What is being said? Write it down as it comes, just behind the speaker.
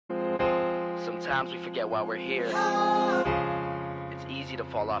Sometimes we forget why we're here. It's easy to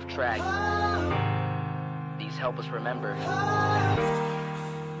fall off track. These help us remember.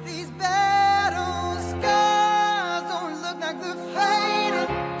 These battle scars don't look like they're faded,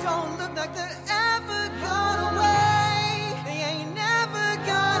 don't look like they're ever gone away. They ain't never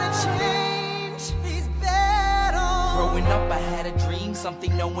gonna change. These battles. Growing up I had a dream,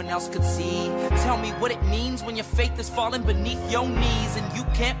 something no one else could see. Tell me what it means when your faith is falling beneath your knees and you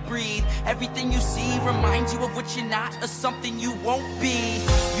can't breathe. Everything you see reminds you of what you're not or something you won't be.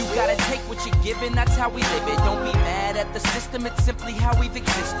 You gotta take what you're given, that's how we live it. Don't be mad at the system, it's simply how we've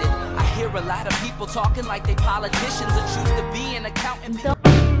existed. I hear a lot of people talking like they politicians or choose to be an accountant.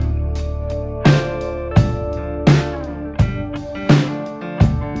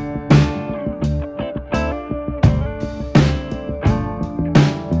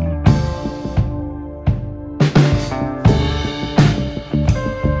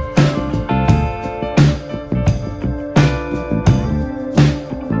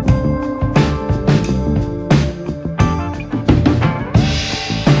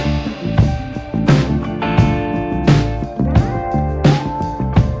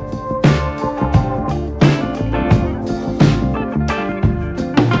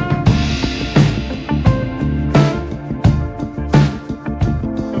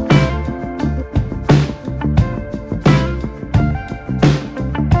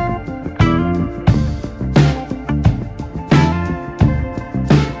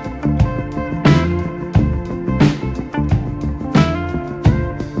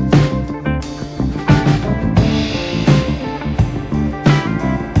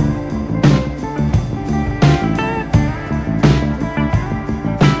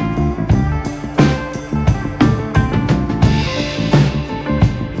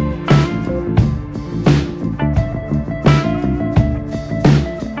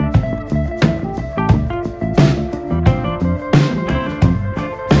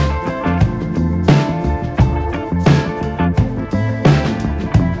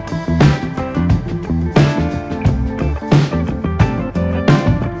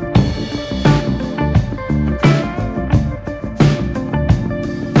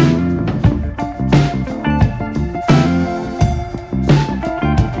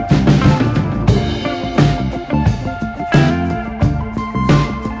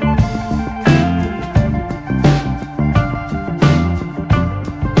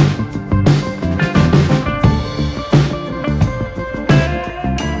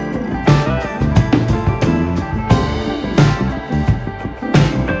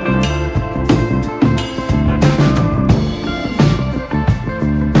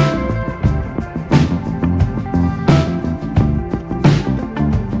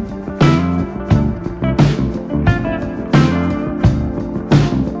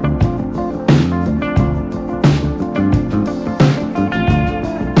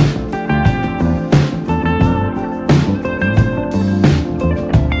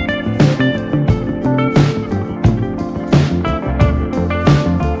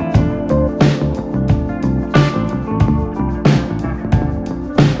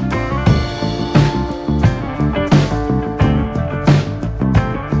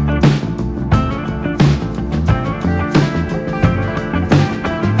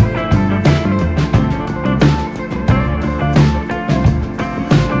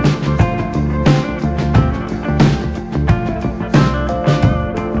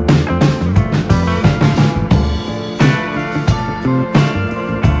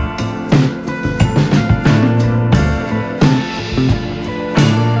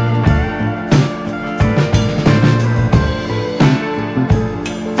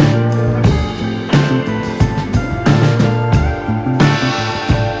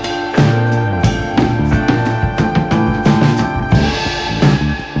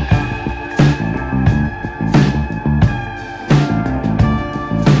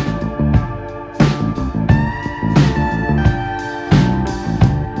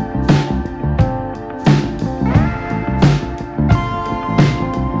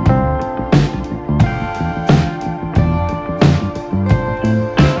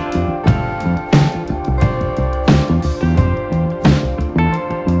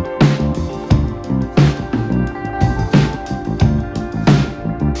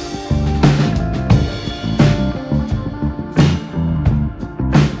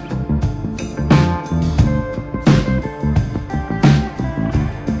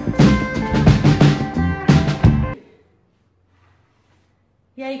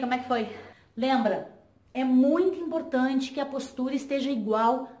 E aí, como é que foi? Lembra, é muito importante que a postura esteja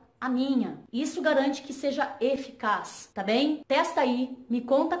igual a minha. Isso garante que seja eficaz, tá bem? Testa aí, me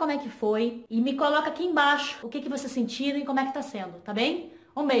conta como é que foi e me coloca aqui embaixo o que vocês sentiram e como é que tá sendo, tá bem?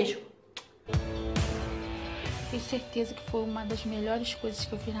 Um beijo! Tenho certeza que foi uma das melhores coisas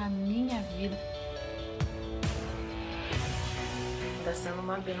que eu fiz na minha vida. Está sendo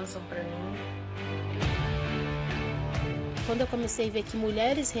uma bênção para mim. Quando eu comecei a ver que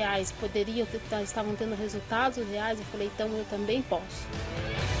mulheres reais estavam tendo resultados reais, eu falei, então eu também posso.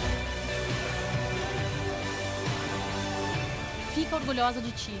 Fica orgulhosa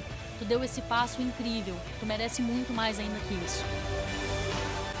de ti. Tu deu esse passo incrível. Tu merece muito mais ainda que isso.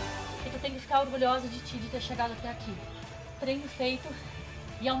 E tu tem que ficar orgulhosa de ti, de ter chegado até aqui. Treino feito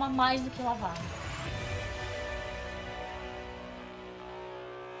e alma mais do que lavada.